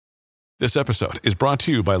This episode is brought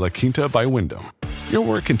to you by La Quinta by Wyndham. Your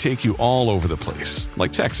work can take you all over the place,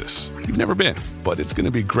 like Texas. You've never been, but it's going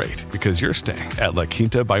to be great because you're staying at La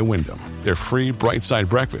Quinta by Wyndham. Their free Bright Side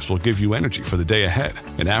breakfast will give you energy for the day ahead.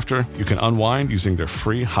 And after, you can unwind using their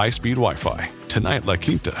free high-speed Wi-Fi. Tonight, La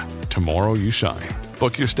Quinta. Tomorrow, you shine.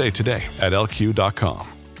 Book your stay today at LQ.com.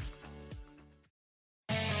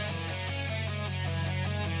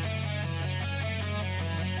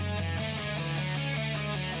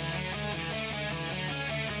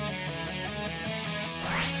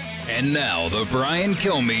 And now the Brian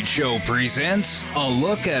Kilmeade Show presents a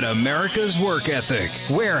look at America's work ethic.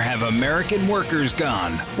 Where have American workers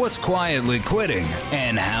gone? What's quietly quitting?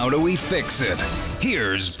 And how do we fix it?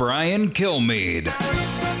 Here's Brian Kilmeade.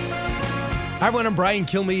 Hi, everyone. I'm Brian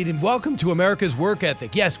Kilmeade, and welcome to America's work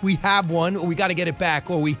ethic. Yes, we have one, or we got to get it back,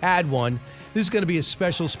 or we had one. This is going to be a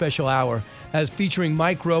special hour as featuring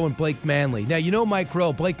Mike Rowe and Blake Manley. Now, you know Mike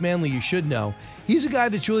Rowe. Blake Manley, you should know. He's a guy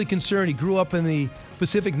that's really concerned. He grew up in the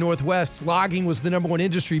Pacific Northwest. Logging was the number one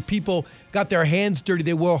industry. People got their hands dirty.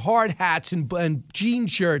 They wore hard hats and jean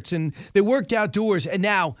shirts, and they worked outdoors. And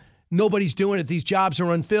now nobody's doing it. These jobs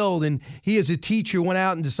are unfilled. And he, as a teacher, went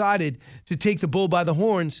out and decided to take the bull by the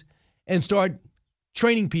horns and start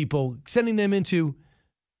training people, sending them into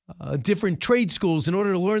different trade schools in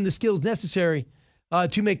order to learn the skills necessary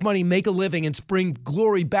to make money, make a living, and bring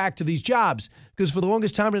glory back to these jobs. Because for the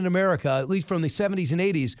longest time in America, at least from the 70s and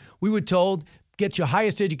 80s, we were told, get your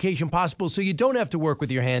highest education possible so you don't have to work with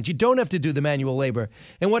your hands. You don't have to do the manual labor.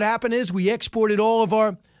 And what happened is we exported all of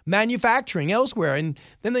our manufacturing elsewhere. And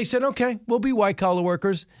then they said, okay, we'll be white-collar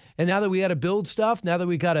workers. And now that we got to build stuff, now that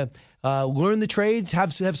we got to learn the trades,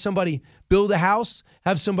 have somebody build a house,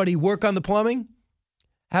 have somebody work on the plumbing,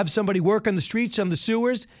 have somebody work on the streets, on the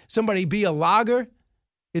sewers, somebody be a logger.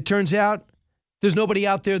 It turns out there's nobody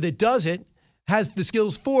out there that does it, has the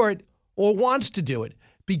skills for it, or wants to do it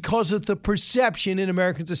because of the perception in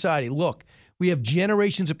American society. Look, we have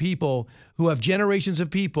generations of people who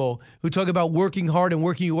talk about working hard and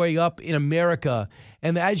working your way up in America.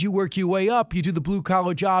 And as you work your way up, you do the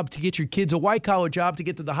blue-collar job to get your kids a white-collar job to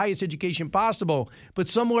get to the highest education possible. But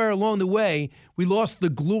somewhere along the way, we lost the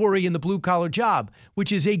glory in the blue-collar job,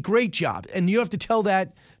 which is a great job. And you have to tell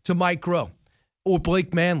that to Mike Rowe or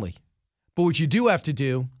Blake Manley. But what you do have to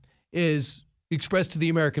do is express to the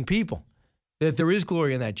American people that there is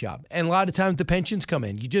glory in that job. And a lot of times the pensions come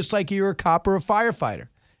in. You just like you're a cop or a firefighter.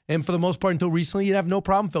 And for the most part, until recently, you'd have no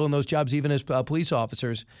problem filling those jobs, even as police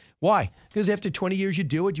officers. Why? Because after 20 years, you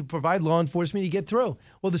do it. You provide law enforcement, you get through.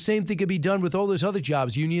 Well, the same thing could be done with all those other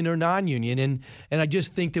jobs, union or non-union. And I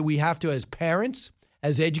just think that we have to, as parents,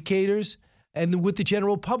 as educators, and with the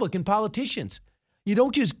general public and politicians, you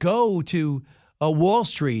don't just go to Wall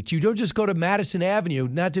Street. You don't just go to Madison Avenue,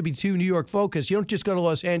 not to be too New York focused. You don't just go to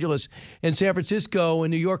Los Angeles and San Francisco and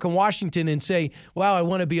New York and Washington and say, wow, I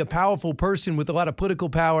want to be a powerful person with a lot of political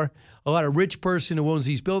power, a lot of rich person who owns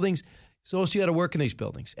these buildings. So also you got to work in these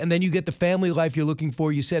buildings. And then you get the family life you're looking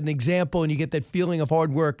for. You set an example and you get that feeling of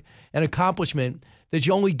hard work and accomplishment that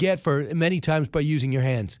you only get for many times by using your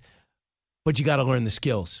hands. But you got to learn the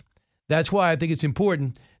skills. That's why I think it's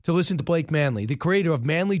important to listen to Blake Manley, the creator of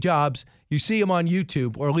Manly Jobs. You see him on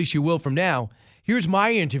YouTube, or at least you will from now. Here's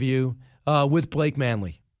my interview with Blake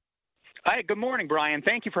Manley. Hi, good morning, Brian.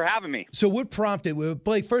 Thank you for having me. So what prompted,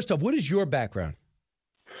 Blake, first off, what is your background?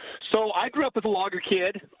 So I grew up as a logger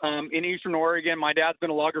kid in Eastern Oregon. My dad's been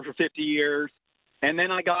a logger for 50 years. And then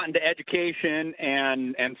I got into education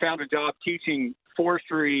and found a job teaching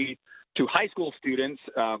forestry to high school students,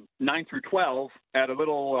 9 through 12, at a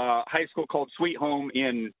little high school called Sweet Home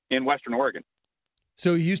in Western Oregon.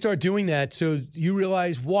 So you start doing that. So you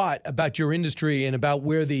realize what about your industry and about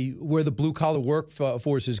where the blue collar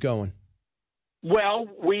workforce is going? Well,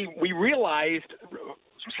 we realized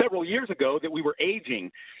several years ago that we were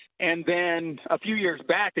aging, and then a few years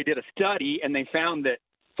back they did a study and they found that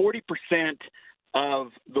 40% of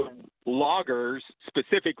the loggers,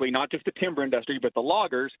 specifically not just the timber industry but the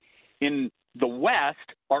loggers in the West,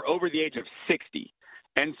 are over the age of 60.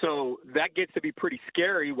 And so that gets to be pretty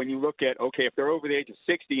scary when you look at, okay, if they're over the age of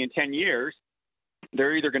 60 in 10 years,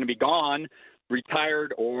 they're either going to be gone,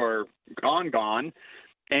 retired, or gone,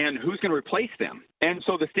 and who's going to replace them? And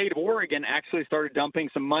so the state of Oregon actually started dumping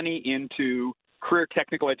some money into career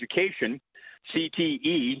technical education,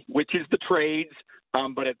 CTE, which is the trades,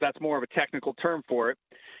 but that's more of a technical term for it.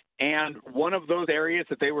 And one of those areas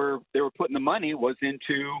that they were putting the money was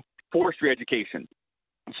into forestry education.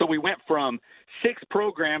 So we went from 6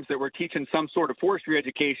 programs that were teaching some sort of forestry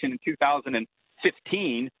education in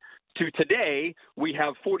 2015 to today. We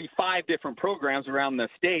have 45 different programs around the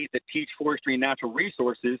state that teach forestry and natural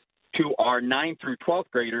resources to to our 9th through 12th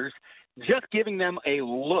graders, just giving them a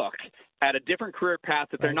look at a different career path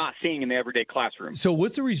that they're not seeing in the everyday classroom. So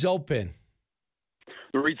what's the result been?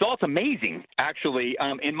 The result's amazing, actually.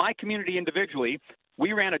 In my community individually,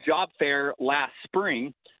 we ran a job fair last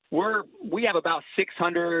spring. We have about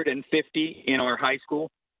 650 in our high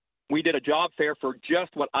school. We did a job fair for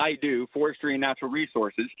just what I do, forestry and natural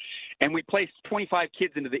resources, and we placed 25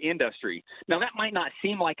 kids into the industry. Now, that might not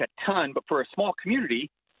seem like a ton, but for a small community,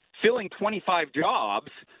 filling 25 jobs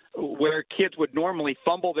where kids would normally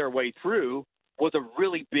fumble their way through was a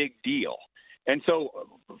really big deal. And so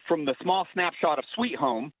from the small snapshot of Sweet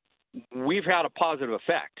Home, we've had a positive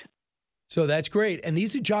effect. So that's great. And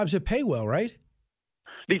these are jobs that pay well, right?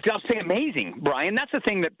 These jobs pay amazing, Brian. That's the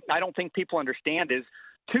thing that I don't think people understand is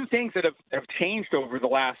two things that have changed over the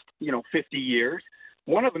last, 50 years.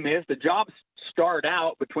 One of them is the jobs start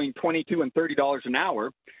out between $22 and $30 an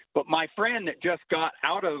hour. But my friend that just got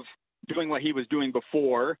out of doing what he was doing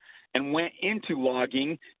before and went into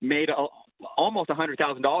logging made almost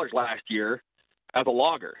 $100,000 last year as a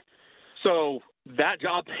logger. So that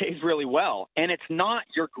job pays really well. And it's not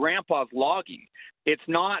your grandpa's logging. It's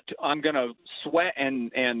not, I'm going to sweat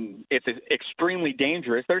and it's extremely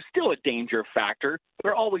dangerous. There's still a danger factor.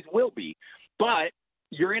 There always will be. But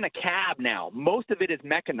you're in a cab now. Most of it is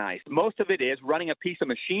mechanized. Most of it is running a piece of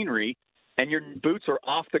machinery, and your boots are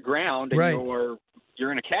off the ground, and right.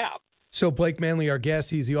 you're in a cab. So Blake Manley, our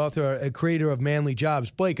guest, he's the author, creator of Manly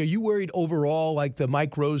Jobs. Blake, are you worried overall, like the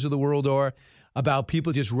Mike Rowe's of the world are, about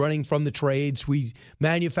people just running from the trades?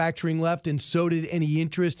 Manufacturing left, and so did any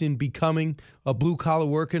interest in becoming a blue-collar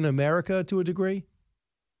worker in America to a degree?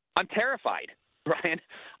 I'm terrified, Brian.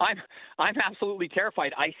 I'm absolutely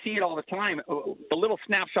terrified. I see it all the time. The little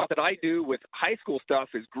snapshot that I do with high school stuff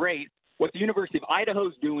is great. What the University of Idaho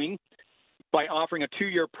is doing by offering a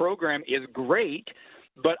 2-year program is great,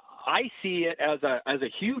 but I see it as a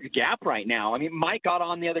huge gap right now. I mean, Mike got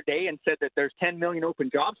on the other day and said that there's 10 million open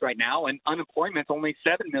jobs right now, and unemployment's only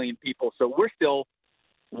 7 million people. So we're still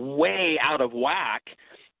way out of whack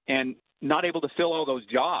and not able to fill all those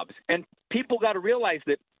jobs. And people got to realize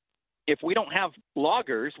that if we don't have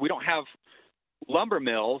loggers, we don't have lumber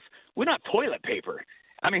mills, we don't have toilet paper.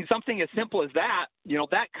 I mean, something as simple as that,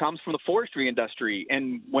 that comes from the forestry industry.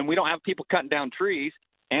 And when we don't have people cutting down trees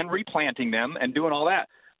and replanting them and doing all that,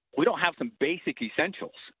 we don't have some basic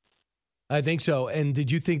essentials. I think so. And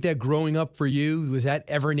did you think that growing up for you, was that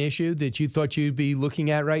ever an issue that you thought you'd be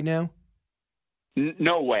looking at right now?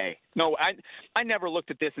 No way. No, I never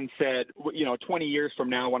looked at this and said, 20 years from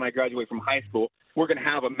now when I graduate from high school, we're going to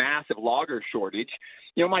have a massive logger shortage.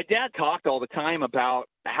 My dad talked all the time about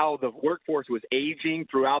how the workforce was aging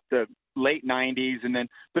throughout the late 90s and then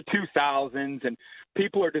the 2000s, and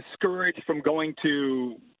people are discouraged from going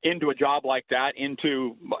into a job like that,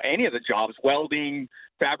 into any of the jobs, welding,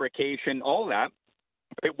 fabrication, all that.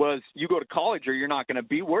 It was, you go to college or you're not going to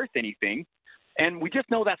be worth anything. And we just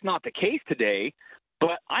know that's not the case today,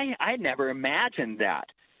 but I never imagined that.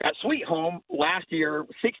 At Sweet Home last year,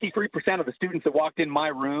 63% of the students that walked in my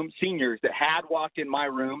room, seniors that had walked in my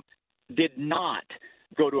room, did not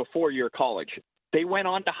go to a 4-year college. They went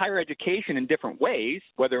on to higher education in different ways,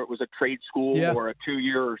 whether it was a trade school or a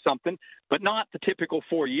 2-year or something, but not the typical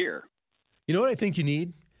 4-year. You know what I think you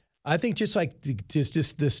need? I think just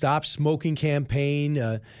the Stop Smoking campaign,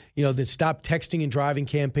 the Stop Texting and Driving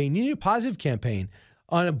campaign. You need a positive campaign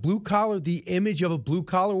on a blue collar, the image of a blue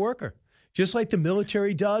collar worker, just like the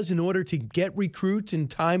military does in order to get recruits in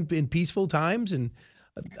peaceful times. And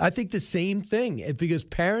I think the same thing, because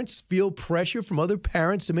parents feel pressure from other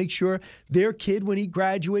parents to make sure their kid, when he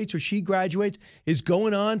graduates or she graduates, is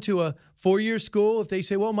going on to a 4-year school. If they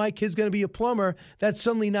say, well, my kid's going to be a plumber, that's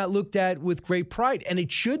suddenly not looked at with great pride, and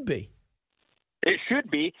it should be. It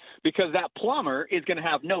should be, because that plumber is going to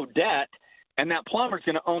have no debt, and that plumber is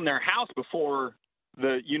going to own their house before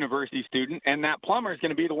the university student, and that plumber is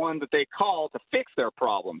going to be the one that they call to fix their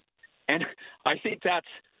problems. And I think that's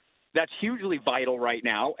hugely vital right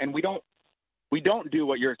now, and we don't do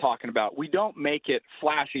what you're talking about. We don't make it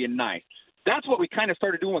flashy and nice. That's what we kind of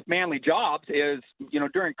started doing with Manly Jobs is,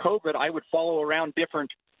 during COVID, I would follow around different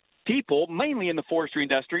people, mainly in the forestry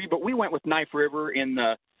industry, but we went with Knife River in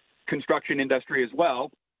the construction industry as well.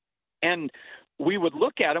 And we would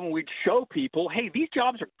look at them and we'd show people, hey, these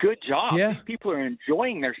jobs are good jobs. Yeah. These people are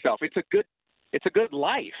enjoying themselves. It's a good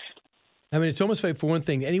life. I mean, it's almost like, for one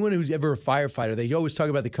thing, anyone who's ever a firefighter, they always talk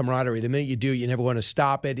about the camaraderie. The minute you do, you never want to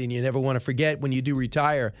stop it, and you never want to forget when you do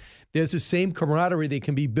retire. There's the same camaraderie that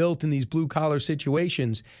can be built in these blue-collar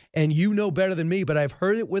situations, and you know better than me, but I've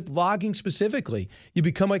heard it with logging specifically. You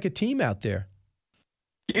become like a team out there.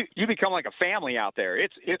 you become like a family out there.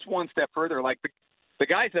 It's one step further. Like the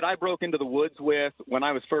guys that I broke into the woods with when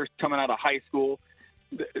I was first coming out of high school,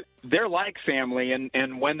 they're like family,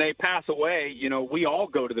 and when they pass away, we all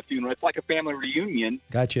go to the funeral. It's like a family reunion.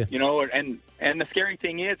 Gotcha. And the scary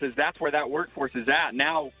thing is that's where that workforce is at.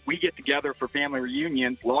 Now we get together for family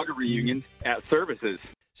reunions, logger reunions at services.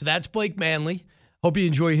 So that's Blake Manley. Hope you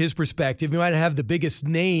enjoy his perspective. He might have the biggest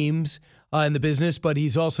names in the business, but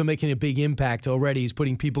he's also making a big impact already. He's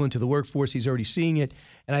putting people into the workforce. He's already seeing it.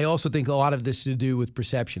 And I also think a lot of this is to do with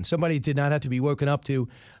perception. Somebody did not have to be woken up to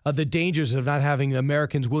the dangers of not having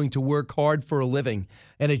Americans willing to work hard for a living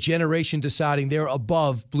and a generation deciding they're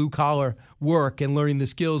above blue-collar work and learning the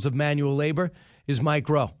skills of manual labor is Mike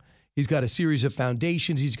Rowe. He's got a series of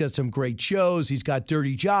foundations. He's got some great shows. He's got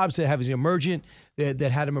Dirty Jobs that have his emergent that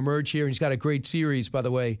had him emerge here. And he's got a great series, by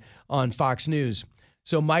the way, on Fox News.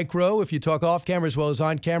 So Mike Rowe, if you talk off camera as well as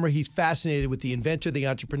on camera, he's fascinated with the inventor, the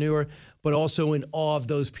entrepreneur, but also in awe of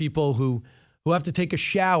those people who have to take a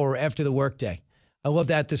shower after the workday. I love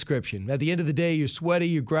that description. At the end of the day, you're sweaty,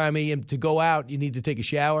 you're grimy, and to go out, you need to take a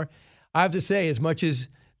shower. I have to say, as much as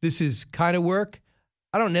this is kind of work,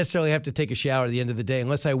 I don't necessarily have to take a shower at the end of the day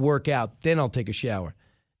unless I work out. Then I'll take a shower.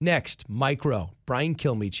 Next, Mike Rowe, Brian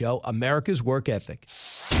Kilmeade Show, America's Work Ethic.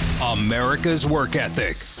 America's Work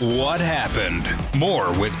Ethic. What happened?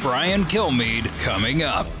 More with Brian Kilmeade coming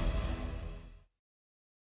up.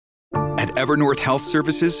 At Evernorth Health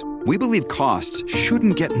Services, we believe costs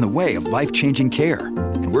shouldn't get in the way of life-changing care,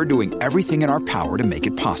 and we're doing everything in our power to make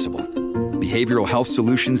it possible. Behavioral health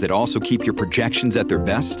solutions that also keep your projections at their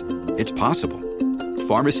best? It's possible.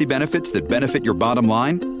 Pharmacy benefits that benefit your bottom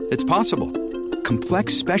line? It's possible.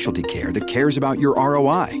 Complex specialty care that cares about your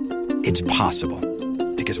ROI? It's possible.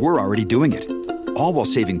 Because we're already doing it. All while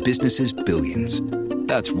saving businesses billions.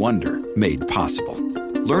 That's Wonder made possible.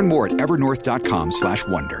 Learn more at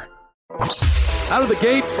evernorth.com/wonder. Out of the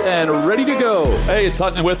gates and ready to go. Hey, it's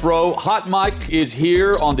Hutton and Withrow. Hot Mike is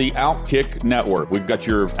here on the Outkick Network. We've got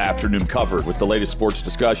your afternoon covered with the latest sports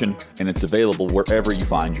discussion, and it's available wherever you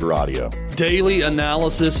find your audio. Daily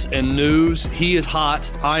analysis and news. He is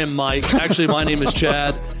hot. I am Mike. Actually, my name is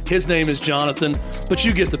Chad. His name is Jonathan, but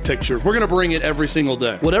you get the picture. We're going to bring it every single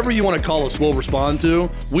day. Whatever you want to call us, we'll respond to.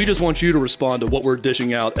 We just want you to respond to what we're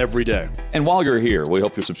dishing out every day. And while you're here, we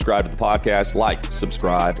hope you subscribe to the podcast, like,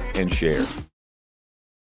 subscribe, and share.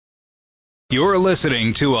 You're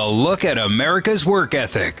listening to A Look at America's Work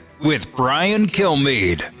Ethic with Brian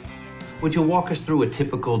Kilmeade. Would you walk us through a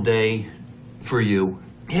typical day for you?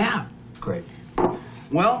 Yeah. Great.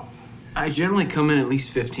 Well, I generally come in at least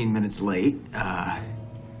 15 minutes late. I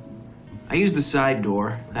use the side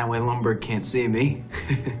door. That way Lumberg can't see me.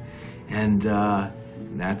 And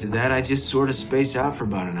after that, I just sort of space out for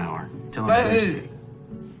about an hour.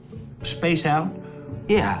 Space out?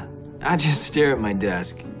 Yeah. I just stare at my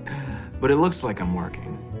desk. But it looks like I'm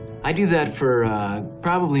working. I do that for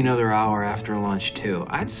probably another hour after lunch, too.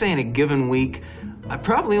 I'd say in a given week, I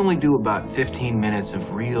probably only do about 15 minutes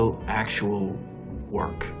of real, actual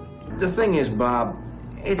work. The thing is, Bob,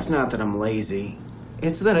 it's not that I'm lazy.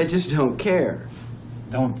 It's that I just don't care.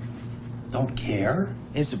 Don't care?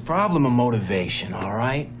 It's a problem of motivation, all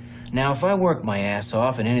right? Now, if I work my ass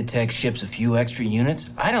off and Initech ships a few extra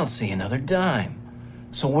units, I don't see another dime.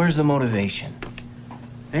 So where's the motivation?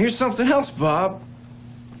 And here's something else, Bob.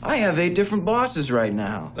 I have 8 different bosses right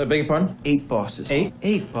now. Beg your pardon? 8 bosses. 8?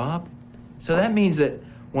 8, Bob. So that means that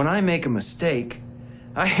when I make a mistake,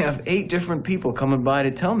 I have 8 different people coming by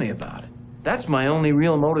to tell me about it. That's my only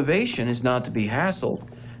real motivation, is not to be hassled.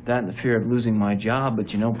 That and the fear of losing my job.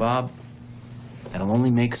 But you know, Bob, that'll only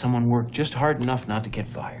make someone work just hard enough not to get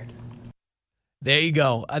fired. There you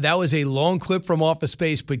go. That was a long clip from Office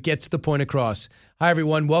Space, but gets the point across. Hi,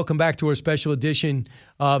 everyone. Welcome back to our special edition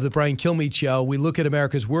of the Brian Kilmeade Show. We look at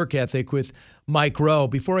America's work ethic with Mike Rowe.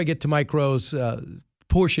 Before I get to Mike Rowe's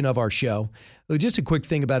portion of our show, just a quick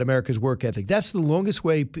thing about America's work ethic. That's the longest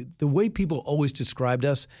way, the way people always described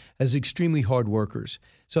us as extremely hard workers.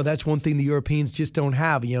 So that's one thing the Europeans just don't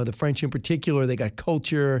have. You know, the French in particular, they got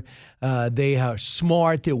culture, they are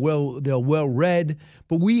smart, they're well-read,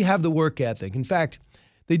 but we have the work ethic. In fact,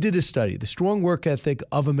 they did a study. The strong work ethic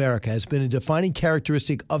of America has been a defining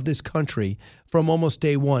characteristic of this country from almost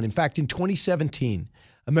day one. In fact, in 2017,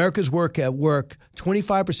 Americans work at work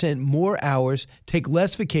 25% more hours, take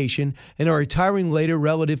less vacation, and are retiring later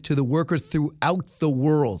relative to the workers throughout the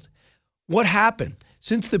world. What happened?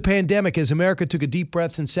 Since the pandemic, as America took a deep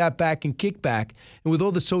breath and sat back and kicked back, and with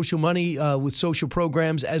all the social money, with social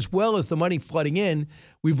programs, as well as the money flooding in,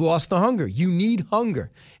 we've lost the hunger. You need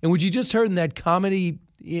hunger. And what you just heard in that comedy,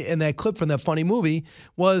 in that clip from that funny movie,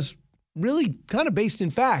 was really kind of based in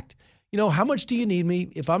fact. How much do you need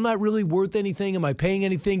me? If I'm not really worth anything, am I paying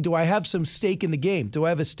anything? Do I have some stake in the game? Do I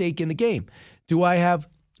have a stake in the game? Do I have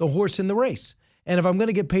a horse in the race? And if I'm going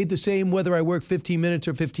to get paid the same whether I work 15 minutes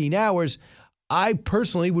or 15 hours, I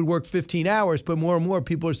personally would work 15 hours, but more and more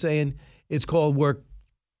people are saying it's called work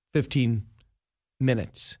 15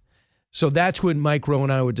 minutes. So that's what Mike Rowe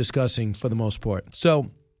and I were discussing for the most part.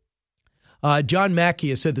 So John Mackey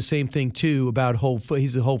has said the same thing, too, about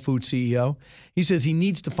he's a Whole Foods CEO. He says he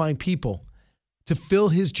needs to find people to fill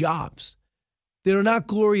his jobs. They're not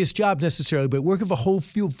glorious jobs necessarily, but working for Whole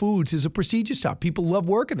Foods is a prestigious job. People love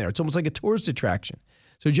working there. It's almost like a tourist attraction.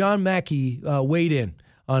 So John Mackey weighed in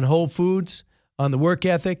on Whole Foods, on the work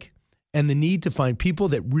ethic, and the need to find people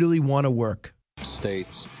that really want to work.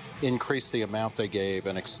 States increased the amount they gave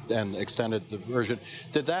and extended the version.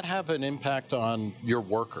 Did that have an impact on your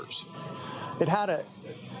workers? It had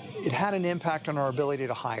an impact on our ability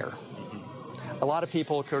to hire. A lot of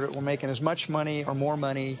people were making as much money or more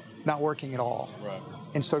money not working at all. Right.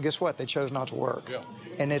 And so guess what? They chose not to work. Yeah.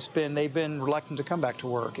 And they've been reluctant to come back to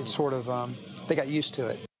work. It's sort of, they got used to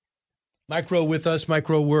it. Mike Rowe with us. Mike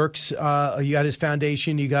Rowe Works. You got his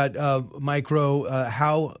foundation. You got Mike Rowe,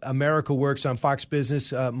 How America Works on Fox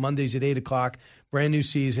Business, Mondays at 8 o'clock. Brand new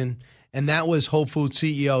season. And that was Whole Foods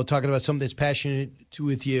CEO talking about something that's passionate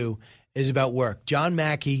with you is about work. John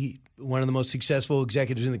Mackey, one of the most successful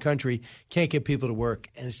executives in the country, can't get people to work.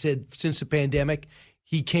 And it said since the pandemic,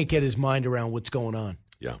 he can't get his mind around what's going on.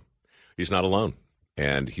 Yeah. He's not alone.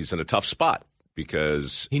 And he's in a tough spot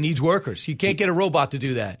because he needs workers. He can't get a robot to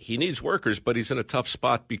do that. He needs workers, but he's in a tough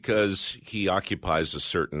spot because he occupies a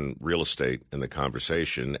certain real estate in the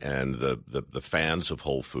conversation. And the fans of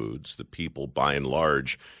Whole Foods, the people by and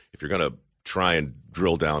large, if you're going to try and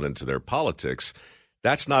drill down into their politics,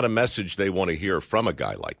 that's not a message they want to hear from a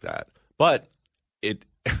guy like that. But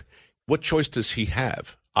what choice does he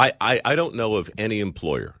have? I don't know of any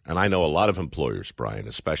employer, and I know a lot of employers, Brian,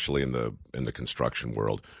 especially in the construction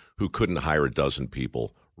world, who couldn't hire a dozen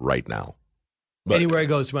people right now. But anywhere I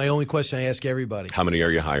go, it's my only question I ask everybody. How many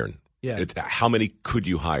are you hiring? Yeah. How many could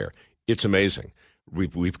you hire? It's amazing.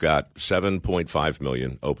 We've got 7.5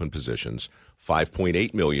 million open positions,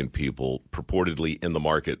 5.8 million people purportedly in the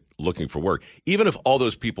market looking for work. Even if all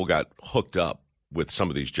those people got hooked up with some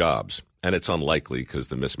of these jobs, and it's unlikely because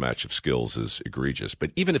the mismatch of skills is egregious,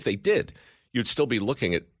 but even if they did, you'd still be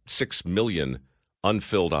looking at 6 million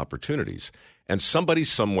unfilled opportunities. And somebody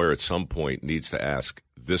somewhere at some point needs to ask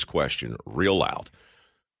this question real loud.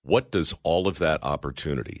 What does all of that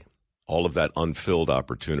opportunity, all of that unfilled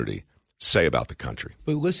opportunity, say about the country?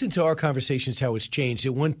 But listen to our conversations, how it's changed.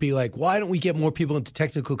 It wouldn't be like, why don't we get more people into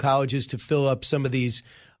technical colleges to fill up some of these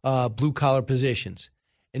blue-collar positions?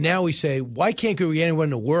 And now we say, why can't we get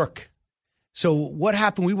anyone to work? So what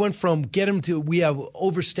happened? We went from we have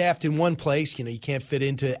overstaffed in one place. You can't fit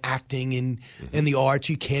into acting and the arts.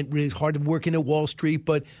 You can't really, it's hard to work in at Wall Street.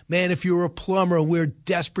 But, man, if you're a plumber, we're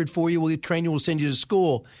desperate for you. We'll train you. We'll send you to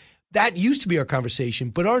school. That used to be our conversation.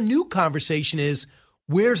 But our new conversation is,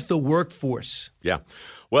 where's the workforce? Yeah.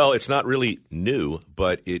 Well, it's not really new,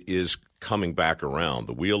 but it is coming back around.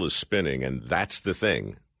 The wheel is spinning, and that's the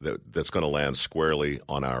thing that's going to land squarely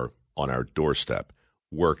on our doorstep.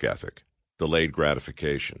 Work ethic, delayed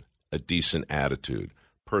gratification, a decent attitude,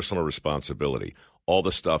 personal responsibility, all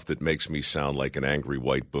the stuff that makes me sound like an angry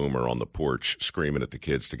white boomer on the porch screaming at the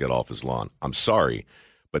kids to get off his lawn. I'm sorry,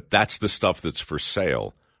 but that's the stuff that's for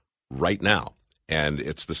sale right now. And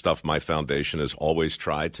it's the stuff my foundation has always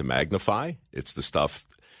tried to magnify. It's the stuff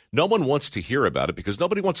no one wants to hear about it because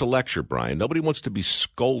nobody wants a lecture, Brian. Nobody wants to be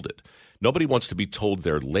scolded. Nobody wants to be told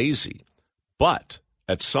they're lazy. But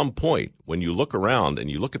at some point, when you look around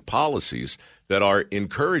and you look at policies that are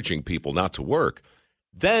encouraging people not to work,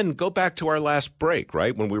 then go back to our last break,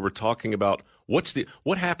 right? When we were talking about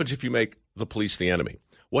what happens if you make the police the enemy?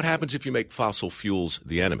 What happens if you make fossil fuels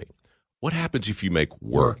the enemy? What happens if you make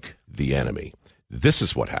work the enemy? This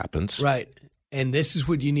is what happens. Right. And this is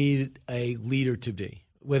what you need a leader to be,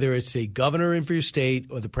 whether it's a governor in for your state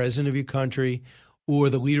or the president of your country or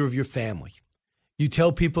the leader of your family. You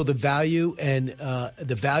tell people the value and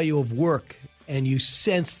the value of work, and you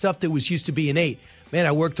sense stuff that was used to be innate. Man,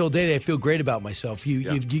 I worked all day today. I feel great about myself.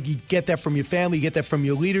 You get that from your family. You get that from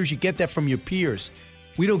your leaders. You get that from your peers.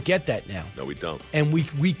 We don't get that now. No, we don't. And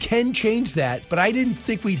we can change that, but I didn't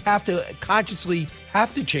think we'd have to consciously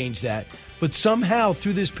have to change that. But somehow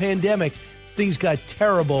through this pandemic, things got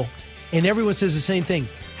terrible, and everyone says the same thing.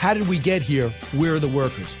 How did we get here? Where are the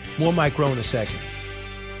workers? More Mike Rowe in a second.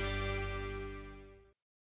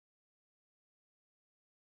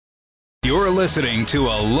 You're listening to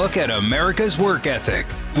A Look at America's Work Ethic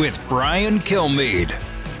with Brian Kilmeade.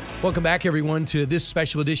 Welcome back, everyone, to this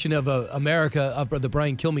special edition of the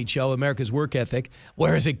Brian Kilmeade Show, America's Work Ethic.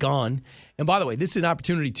 Where has it gone? And by the way, this is an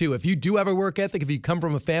opportunity, too. If you do have a work ethic, if you come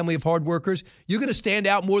from a family of hard workers, you're going to stand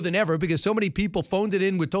out more than ever because so many people phoned it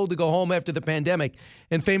in, were told to go home after the pandemic,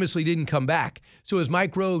 and famously didn't come back. So as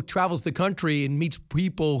Mike Rowe travels the country and meets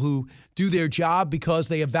people who do their job because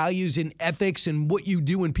they have values and ethics and what you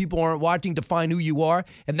do when people aren't watching to find who you are,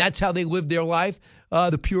 and that's how they live their life,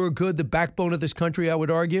 the pure good, the backbone of this country, I would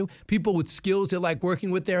argue. People with skills that like working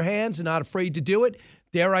with their hands and not afraid to do it.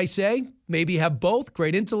 Dare I say, maybe have both,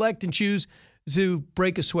 great intellect, and choose to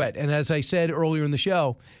break a sweat. And as I said earlier in the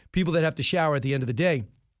show, people that have to shower at the end of the day.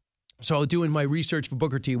 So doing my research for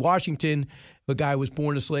Booker T. Washington, the guy who was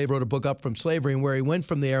born a slave, wrote a book Up from Slavery, and where he went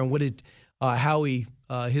from there and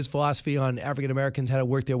his philosophy on African Americans, how to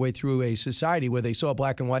work their way through a society where they saw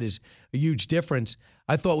black and white as a huge difference,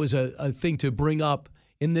 I thought was a thing to bring up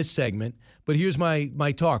in this segment. But here's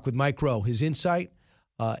my talk with Mike Rowe, his insight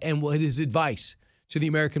and his advice to the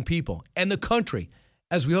American people and the country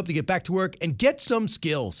as we hope to get back to work and get some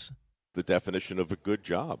skills. The definition of a good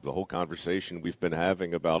job, the whole conversation we've been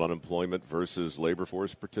having about unemployment versus labor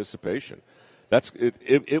force participation.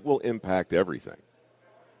 It will impact everything.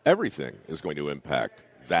 Everything is going to impact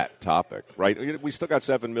that topic, right? We still got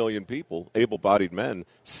 7 million people, able-bodied men,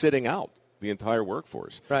 sitting out the entire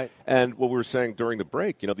workforce. Right. And what we were saying during the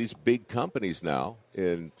break, these big companies now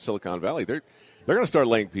in Silicon Valley, they're going to start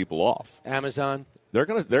laying people off. Amazon. They're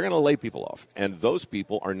going to lay people off, and those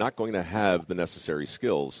people are not going to have the necessary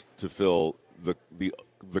skills to fill the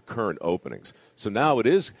current openings. So now it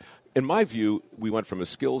is, in my view, we went from a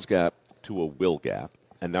skills gap to a will gap,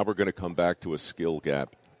 and now we're going to come back to a skill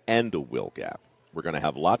gap and a will gap. We're going to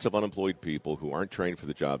have lots of unemployed people who aren't trained for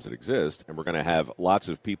the jobs that exist, and we're going to have lots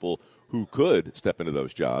of people who could step into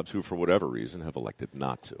those jobs who, for whatever reason, have elected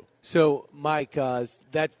not to. So, Mike,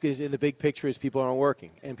 that is in the big picture is people aren't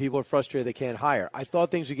working, and people are frustrated they can't hire. I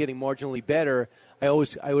thought things were getting marginally better. I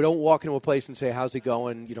don't walk into a place and say, how's it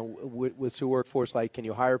going, with the workforce, like, can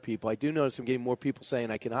you hire people? I do notice I'm getting more people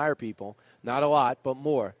saying I can hire people. Not a lot, but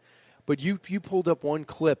more. But you pulled up one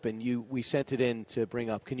clip, and we sent it in to bring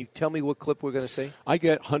up. Can you tell me what clip we're going to see? I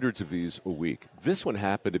get hundreds of these a week. This one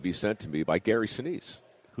happened to be sent to me by Gary Sinise,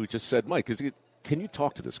 who just said, Mike, can you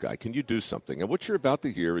talk to this guy? Can you do something? And what you're about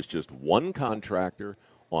to hear is just one contractor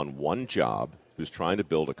on one job who's trying to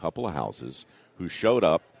build a couple of houses who showed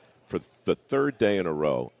up for the third day in a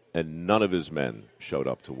row, and none of his men showed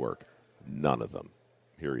up to work. None of them.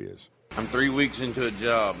 Here he is. I'm 3 weeks into a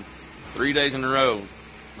job, 3 days in a row.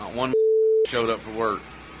 Not one showed up for work.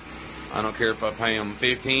 I don't care if I pay them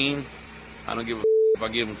 15. I don't give a if I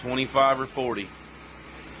give them 25 or 40.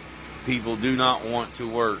 People do not want to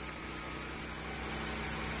work.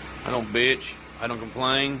 I don't bitch. I don't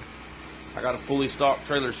complain. I got a fully stocked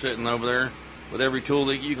trailer sitting over there with every tool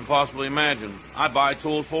that you can possibly imagine. I buy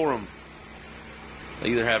tools for them.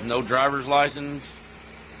 They either have no driver's license,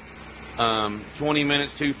 20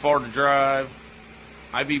 minutes too far to drive.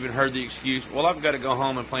 I've even heard the excuse, well, I've got to go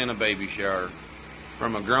home and plan a baby shower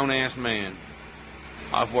from a grown-ass man.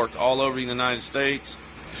 I've worked all over the United States.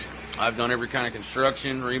 I've done every kind of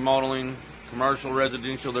construction, remodeling, commercial,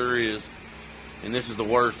 residential there is. And this is the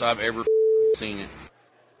worst I've ever seen it.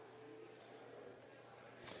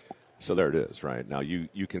 So there it is, right? Now,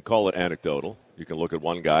 you can call it anecdotal. You can look at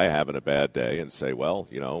one guy having a bad day and say, well,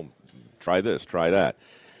 try this, try that.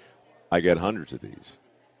 I get hundreds of these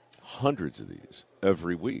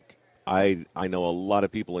every week. I know a lot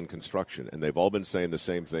of people in construction, and they've all been saying the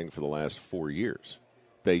same thing for the last 4 years.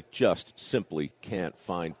 They just simply can't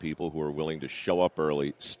find people who are willing to show up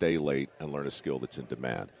early, stay late, and learn a skill that's in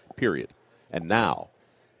demand, period. And now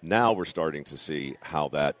we're starting to see how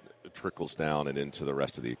that trickles down and into the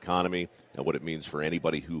rest of the economy and what it means for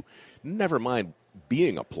anybody who, never mind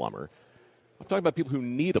being a plumber, I'm talking about people who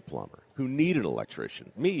need a plumber, who need an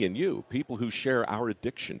electrician, me and you, people who share our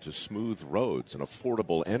addiction to smooth roads and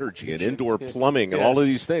affordable energy and indoor plumbing and all of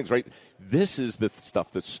these things, right? This is the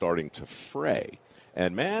stuff that's starting to fray.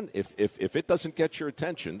 And, man, if it doesn't get your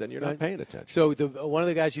attention, then you're not paying attention. So one of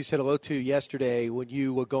the guys you said hello to yesterday when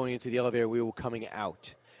you were going into the elevator, we were coming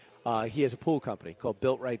out. He has a pool company called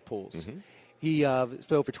Built Right Pools. Mm-hmm. He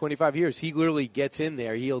so for 25 years, he literally gets in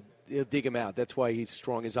there. He'll dig him out. That's why he's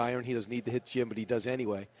strong as iron. He doesn't need to hit the gym, but he does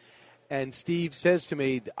anyway. And Steve says to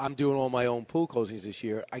me, I'm doing all my own pool closings this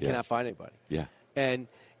year. I cannot find anybody. Yeah. And,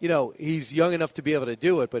 he's young enough to be able to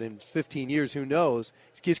do it, but in 15 years, who knows?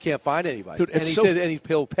 He just can't find anybody. Dude, and he said, and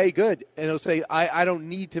he'll pay good. And he'll say, I don't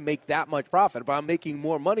need to make that much profit, but I'm making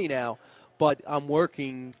more money now. but I'm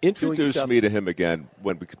working. Introduce doing stuff. me to him again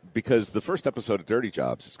because the first episode of Dirty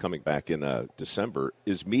Jobs is coming back in December.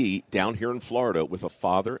 Is me down here in Florida with a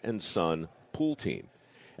father and son pool team,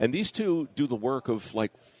 and these two do the work of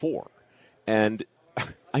like 4, and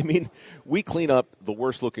I mean, we clean up the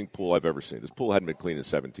worst looking pool I've ever seen. This pool hadn't been cleaned in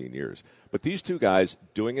 17 years, but these two guys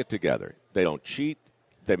doing it together. They don't cheat.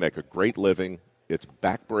 They make a great living. It's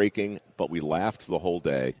backbreaking, but we laughed the whole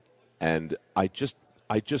day, and I just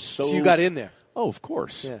so you got in there. Oh, of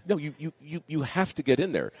course. Yeah. No, you have to get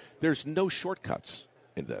in there. There's no shortcuts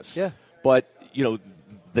in this. Yeah. But,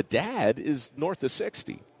 the dad is north of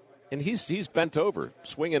 60, and he's bent over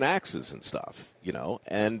swinging axes and stuff,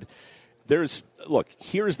 and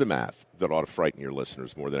here's the math that ought to frighten your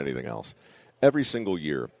listeners more than anything else. Every single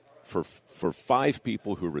year, for 5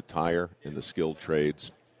 people who retire in the skilled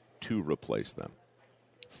trades, 2 replace them.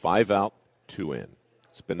 5 out, 2 in.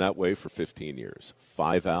 It's been that way for 15 years.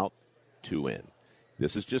 5 out, 2 in.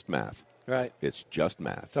 This is just math. Right. It's just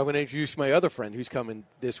math. So I'm going to introduce my other friend who's coming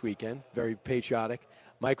this weekend, very patriotic,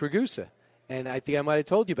 Mike Ragusa. And I think I might have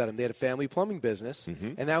told you about him. They had a family plumbing business,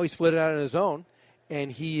 and now he's split it out on his own.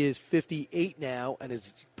 And he is 58 now, and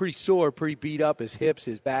is pretty sore, pretty beat up, his hips,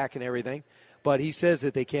 his back, and everything. But he says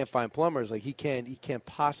that they can't find plumbers. Like he can't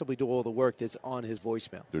possibly do all the work that's on his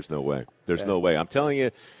voicemail. There's no way. There's no way. I'm telling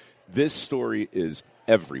you, this story is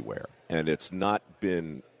everywhere, and it's not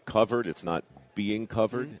been covered. It's not being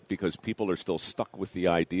covered because people are still stuck with the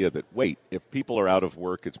idea that, wait, if people are out of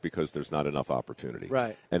work, it's because there's not enough opportunity.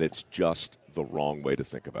 Right. And it's just the wrong way to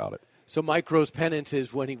think about it. So Mike Rowe's penance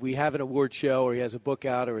is when we have an award show or he has a book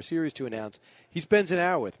out or a series to announce, he spends an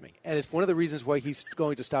hour with me. And it's one of the reasons why he's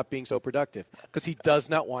going to stop being so productive, because he does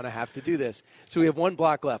not want to have to do this. So we have 1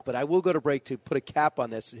 block left, but I will go to break to put a cap on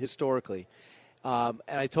this historically. And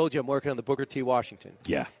I told you I'm working on the Booker T. Washington.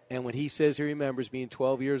 Yeah. And when he says he remembers being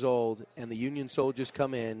 12 years old and the Union soldiers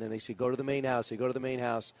come in and they say, go to the main house. They go to the main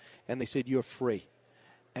house and they said, you're free.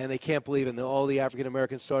 And they can't believe it. And all the African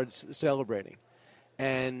Americans started celebrating.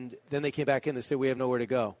 And then they came back in. They said, we have nowhere to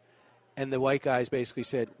go. And the white guys basically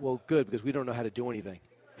said, well, good, because we don't know how to do anything.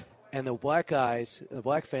 And the black guys, the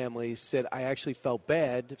black families said, I actually felt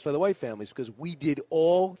bad for the white families because we did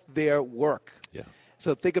all their work. Yeah.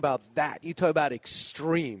 So think about that. You talk about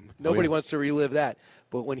extreme. Nobody wants to relive that.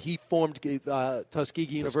 But when he formed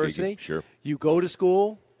Tuskegee University, sure. You go to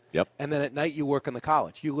school, yep, and then at night you work on the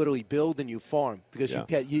college. You literally build and you farm because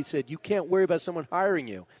you said you can't worry about someone hiring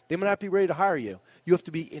you. They might not be ready to hire you. You have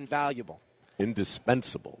to be invaluable.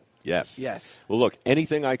 Indispensable. Yes. Yes. Well, look,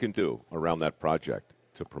 anything I can do around that project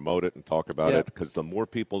to promote it and talk about it, because the more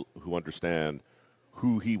people who understand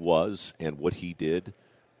who he was and what he did,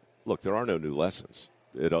 look, there are no new lessons.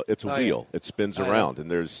 It's a wheel. It spins around,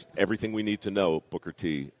 and there's everything we need to know Booker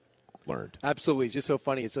T learned. Absolutely. It's just so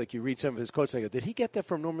funny. It's like you read some of his quotes, and I go, did he get that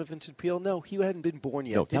from Norman Vincent Peale? No, he hadn't been born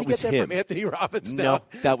yet. No, did he get that from Anthony Robbins? No,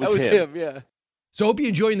 that was him. Yeah. So I hope you're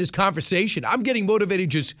enjoying this conversation. I'm getting motivated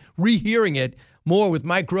just rehearing it. More with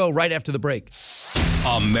Mike Rowe right after the break.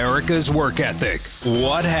 America's work ethic.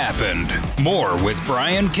 What happened? More with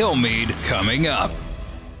Brian Kilmeade coming up.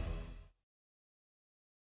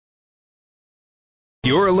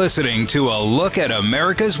 You're listening to A Look at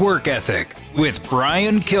America's Work Ethic with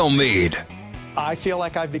Brian Kilmeade. I feel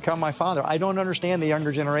like I've become my father. I don't understand the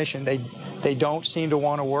younger generation. They don't seem to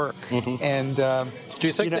want to work. And do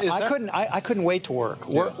you think I couldn't wait to work.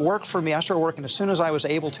 Work for me. I started working as soon as I was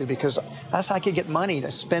able to because that's how I could get money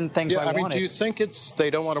to spend things I wanted. Do you think they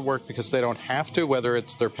don't want to work because they don't have to, whether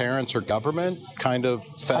it's their parents or government kind of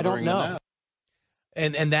feathering them out?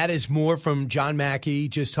 And that is more from John Mackey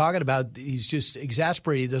just talking about he's just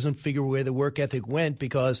exasperated. He doesn't figure where the work ethic went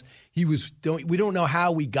because we don't know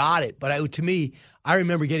how we got it. But to me, I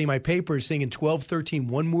remember getting my papers saying in 12, 13,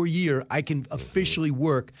 one more year, I can officially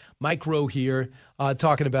work. Mike Rowe here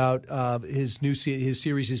talking about his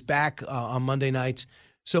series is back on Monday nights.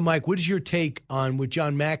 So, Mike, what is your take on what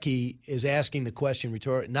John Mackey is asking the question,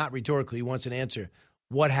 not rhetorically, he wants an answer.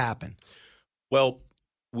 What happened? Well,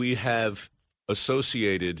 we have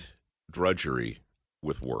associated drudgery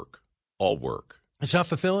with work, all work. It's not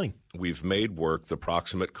fulfilling. We've made work the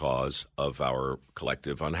proximate cause of our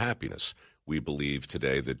collective unhappiness. We believe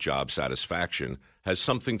today that job satisfaction has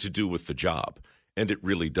something to do with the job, and it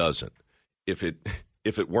really doesn't. If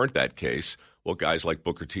it weren't that case, well, guys like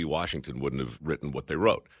Booker T. Washington wouldn't have written what they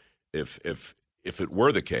wrote. If it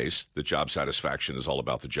were the case that job satisfaction is all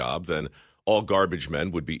about the job, then all garbage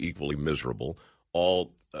men would be equally miserable.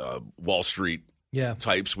 All Wall Street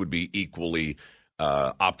types would be equally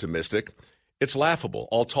optimistic. It's laughable.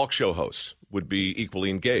 All talk show hosts would be equally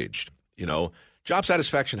engaged. job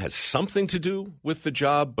satisfaction has something to do with the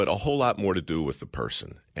job, but a whole lot more to do with the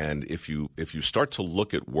person. And if you start to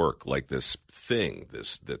look at work like this thing,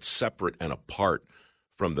 that's separate and apart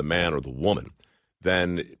from the man or the woman,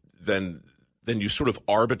 then you sort of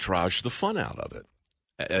arbitrage the fun out of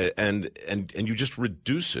it, and you just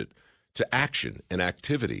reduce it to action and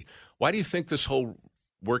activity. Why do you think this whole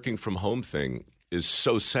working from home thing is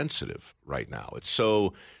so sensitive right now? It's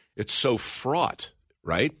so fraught,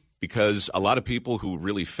 right? Because a lot of people who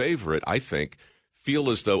really favor it, I think,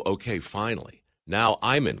 feel as though, okay, finally, now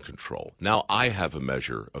I'm in control. Now I have a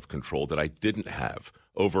measure of control that I didn't have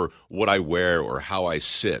over what I wear or how I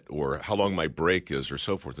sit or how long my break is or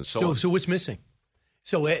so forth and so on. So what's missing?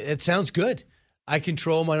 So it sounds good. I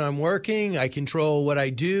control when I'm working. I control what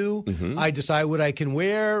I do. Mm-hmm. I decide what I can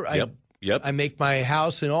wear. Yep. I make my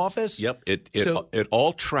house an office. Yep. It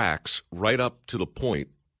all tracks right up to the point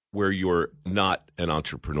where you're not an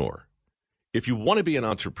entrepreneur. If you want to be an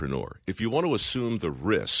entrepreneur, if you want to assume the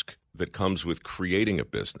risk that comes with creating a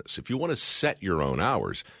business, if you want to set your own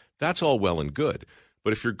hours, that's all well and good.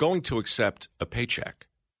 But if you're going to accept a paycheck,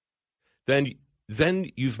 then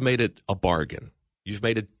you've made it a bargain. You've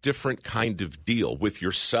made a different kind of deal with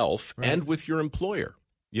yourself and with your employer.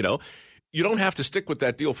 You know, you don't have to stick with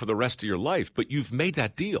that deal for the rest of your life, but you've made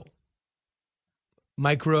that deal.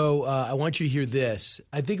 Mike Rowe, I want you to hear this.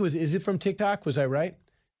 I think is it from TikTok? Was I right?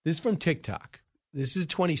 This is from TikTok. This is a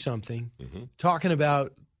 20-something talking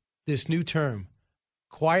about this new term,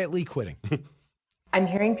 quietly quitting. I'm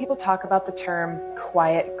hearing people talk about the term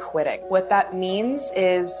quiet quitting. What that means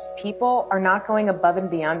is people are not going above and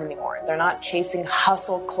beyond anymore. They're not chasing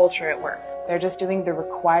hustle culture at work. They're just doing the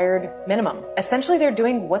required minimum. Essentially, they're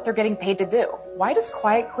doing what they're getting paid to do. Why does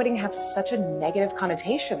quiet quitting have such a negative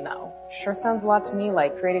connotation, though? Sure sounds a lot to me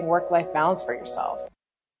like creating work-life balance for yourself.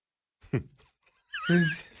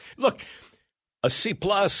 Look, a C+,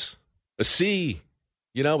 a C,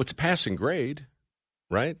 it's a passing grade,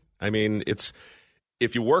 right? I mean,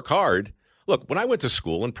 if you work hard. Look, when I went to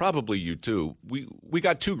school, and probably you too, we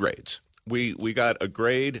got 2 grades. We got a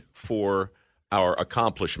grade for our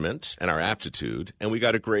accomplishment and our aptitude, and we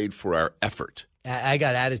got a grade for our effort. I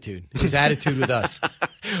got attitude. It was attitude with us.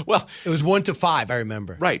 Well, it was 1 to 5, I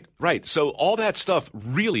remember. Right. So all that stuff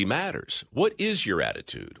really matters. What is your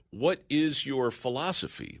attitude? What is your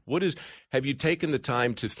philosophy? Have you taken the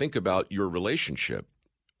time to think about your relationship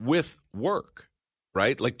with work,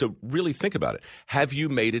 right? Like to really think about it. Have you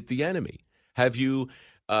made it the enemy? Have you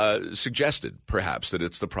suggested perhaps that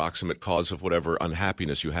it's the proximate cause of whatever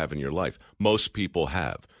unhappiness you have in your life? Most people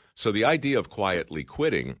have. So the idea of quietly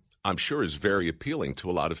quitting, I'm sure, is very appealing to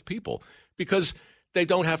a lot of people because they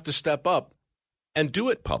don't have to step up and do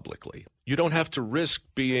it publicly. You don't have to risk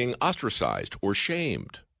being ostracized or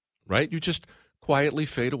shamed, right? You just quietly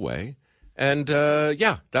fade away. And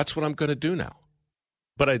that's what I'm going to do now.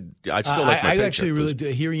 But I still like my paycheck. I actually really do.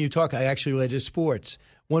 Hearing you talk, I actually relate to sports.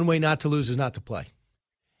 One way not to lose is not to play.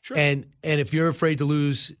 Sure. And if you're afraid to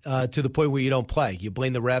lose to the point where you don't play, you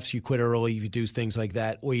blame the refs, you quit early, you do things like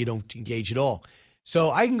that, or you don't engage at all.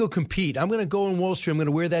 So I can go compete. I'm going to go on Wall Street. I'm going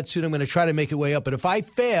to wear that suit. I'm going to try to make it way up. But if I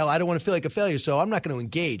fail, I don't want to feel like a failure, so I'm not going to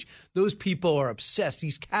engage. Those people are obsessed.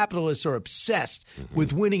 These capitalists are obsessed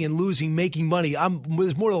with winning and losing, making money.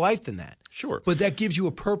 There's more to life than that. Sure. But that gives you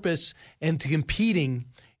a purpose, and to competing,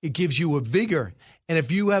 it gives you a vigor. And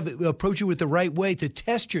if you approach it with the right way to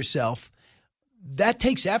test yourself, that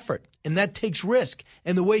takes effort and that takes risk.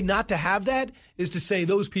 And the way not to have that is to say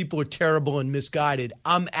those people are terrible and misguided.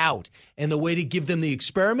 I'm out. And the way to give them the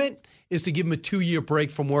experiment is to give them a 2-year break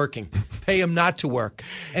from working, pay them not to work,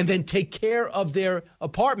 and then take care of their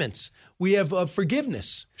apartments. We have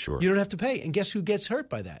forgiveness. Sure. You don't have to pay. And guess who gets hurt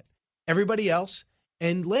by that? Everybody else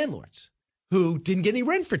and landlords who didn't get any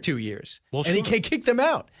rent for 2 years. Well, and he can't kick them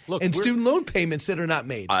out. Look, and student loan payments that are not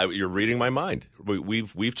made. You're reading my mind.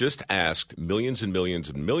 We've just asked millions and millions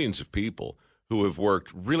and millions of people who have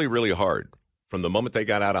worked really, really hard from the moment they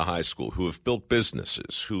got out of high school, who have built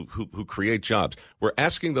businesses, who create jobs. We're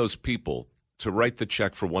asking those people to write the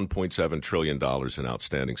check for $1.7 trillion in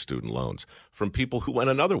outstanding student loans from people who went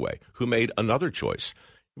another way, who made another choice.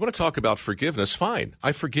 You want to talk about forgiveness? Fine.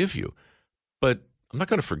 I forgive you. But I'm not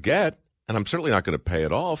going to forget. And I'm certainly not going to pay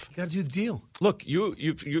it off. You got to do the deal. Look,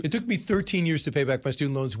 It took me 13 years to pay back my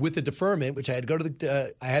student loans with the deferment, which I had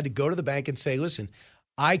to go to the bank and say, listen,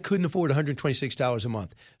 I couldn't afford $126 a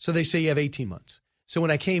month. So they say you have 18 months. So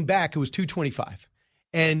when I came back, it was $225.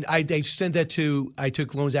 And I extended that I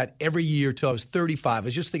took loans out every year till I was 35. I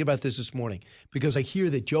was just thinking about this morning because I hear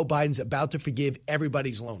that Joe Biden's about to forgive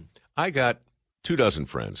everybody's loan. I got 24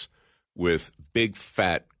 friends with big,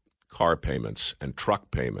 fat car payments and truck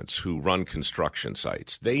payments who run construction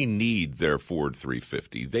sites. They need their Ford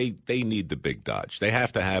 350. They need the big Dodge. They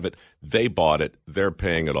have to have it. They bought it. They're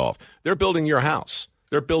paying it off. They're building your house.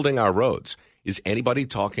 They're building our roads. Is anybody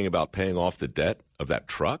talking about paying off the debt of that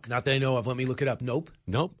truck? Not that I know of. Let me look it up. Nope.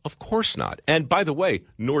 Nope, of course not. And by the way,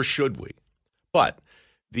 nor should we. But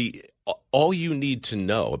all you need to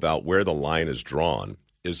know about where the line is drawn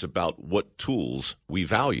is about what tools we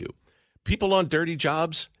value. People on dirty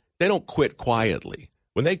jobs, they don't quit quietly.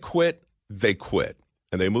 When they quit,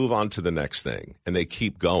 and they move on to the next thing, and they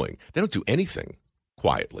keep going. They don't do anything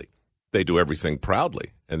quietly. They do everything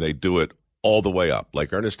proudly, and they do it all the way up.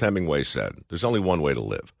 Like Ernest Hemingway said, there's only one way to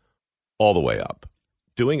live, all the way up.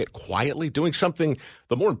 Doing it quietly, doing something,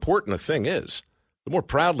 the more important a thing is, the more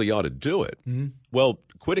proudly you ought to do it. Mm-hmm. Well,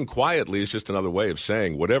 quitting quietly is just another way of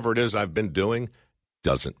saying whatever it is I've been doing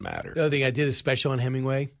doesn't matter. The other thing, I did a special on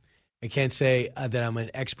Hemingway. I can't say that I'm an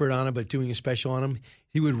expert on it, but doing a special on him,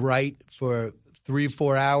 he would write for 3 or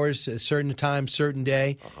 4 hours, a certain time, certain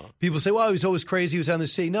day. Uh-huh. People say, well, he was always crazy. He was on the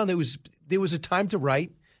sea. No, there was a time to write.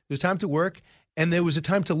 There was time to work. And there was a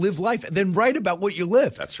time to live life and then write about what you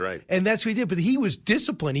lived. That's right. And that's what he did. But he was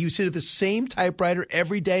disciplined. He would sit at the same typewriter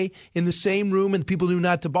every day in the same room, and people knew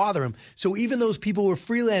not to bother him. So even those people who were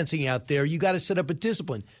freelancing out there, you got to set up a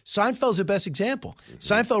discipline. Seinfeld's the best example. Mm-hmm.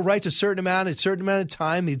 Seinfeld writes a certain amount of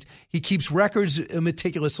time. He keeps records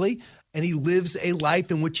meticulously, and he lives a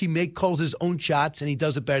life in which he calls his own shots, and he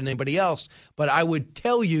does it better than anybody else. But I would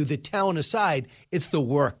tell you that, talent aside, it's the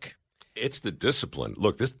work. It's the discipline.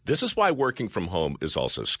 Look, this is why working from home is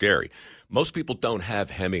also scary. Most people don't have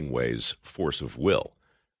Hemingway's force of will.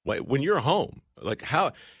 When you're home,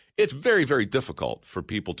 it's very, very difficult for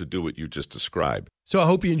people to do what you just described. So I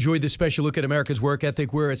hope you enjoyed this special look at America's work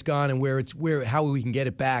ethic, where it's gone and how we can get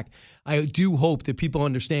it back. I do hope that people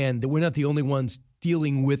understand that we're not the only ones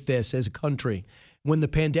dealing with this as a country. When the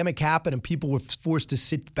pandemic happened and people were forced to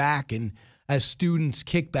sit back, and as students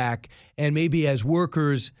kick back, and maybe as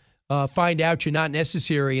workers find out you're not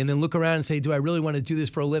necessary, and then look around and say, do I really want to do this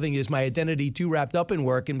for a living? Is my identity too wrapped up in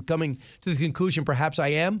work? And coming to the conclusion, perhaps I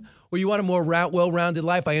am. Or you want a more well-rounded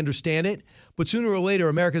life, I understand it. But sooner or later,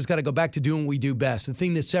 America's got to go back to doing what we do best, the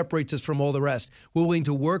thing that separates us from all the rest. We're willing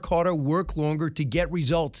to work harder, work longer to get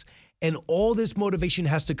results. And all this motivation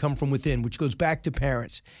has to come from within, which goes back to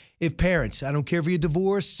parents. If parents, I don't care if you're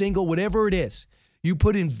divorced, single, whatever it is, you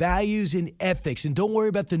put in values and ethics, and don't worry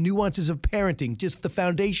about the nuances of parenting, just the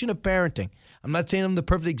foundation of parenting. I'm not saying I'm the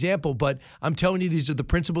perfect example, but I'm telling you these are the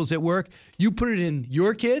principles at work. You put it in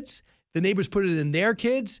your kids, the neighbors put it in their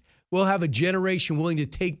kids, we'll have a generation willing to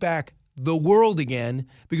take back the world again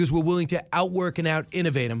because we're willing to outwork and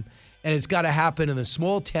out-innovate them. And it's got to happen in the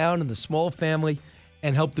small town, in the small family,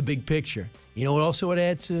 and help the big picture. You know what also it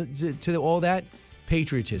adds to all that?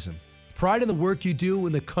 Patriotism. Pride in the work you do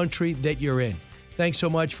in the country that you're in. Thanks so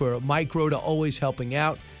much for Mike Rhoda always helping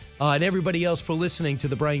out, and everybody else for listening to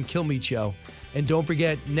the Brian Kilmeade Show. And don't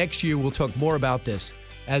forget, next year we'll talk more about this.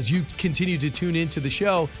 As you continue to tune into the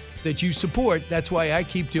show that you support, that's why I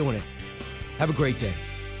keep doing it. Have a great day.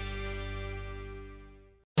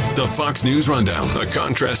 The Fox News Rundown, a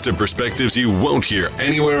contrast of perspectives you won't hear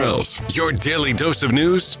anywhere else. Your daily dose of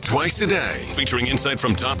news twice a day, featuring insight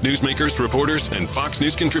from top newsmakers, reporters, and Fox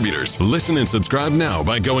News contributors. Listen and subscribe now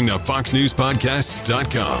by going to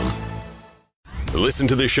foxnewspodcasts.com. Listen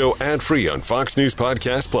to the show ad-free on Fox News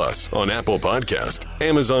Podcast Plus, on Apple Podcast,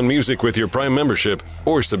 Amazon Music with your Prime membership,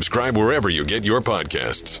 or subscribe wherever you get your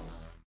podcasts.